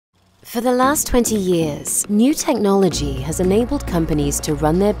For the last 20 years, new technology has enabled companies to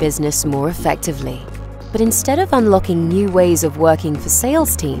run their business more effectively. But instead of unlocking new ways of working for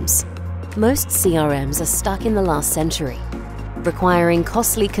sales teams, most CRMs are stuck in the last century, requiring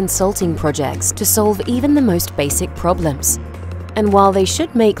costly consulting projects to solve even the most basic problems. And while they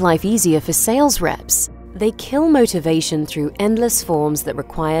should make life easier for sales reps, they kill motivation through endless forms that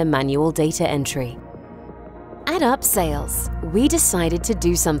require manual data entry. At Upsales, we decided to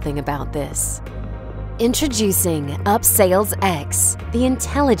do something about this. Introducing Upsales X, the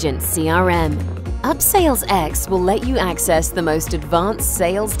intelligent CRM. Upsales X will let you access the most advanced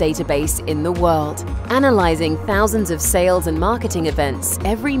sales database in the world, analyzing thousands of sales and marketing events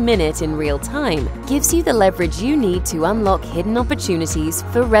every minute in real time gives you the leverage you need to unlock hidden opportunities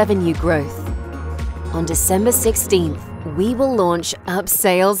for revenue growth. On December 16th, we will launch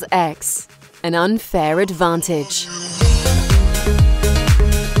Upsales X, an unfair advantage.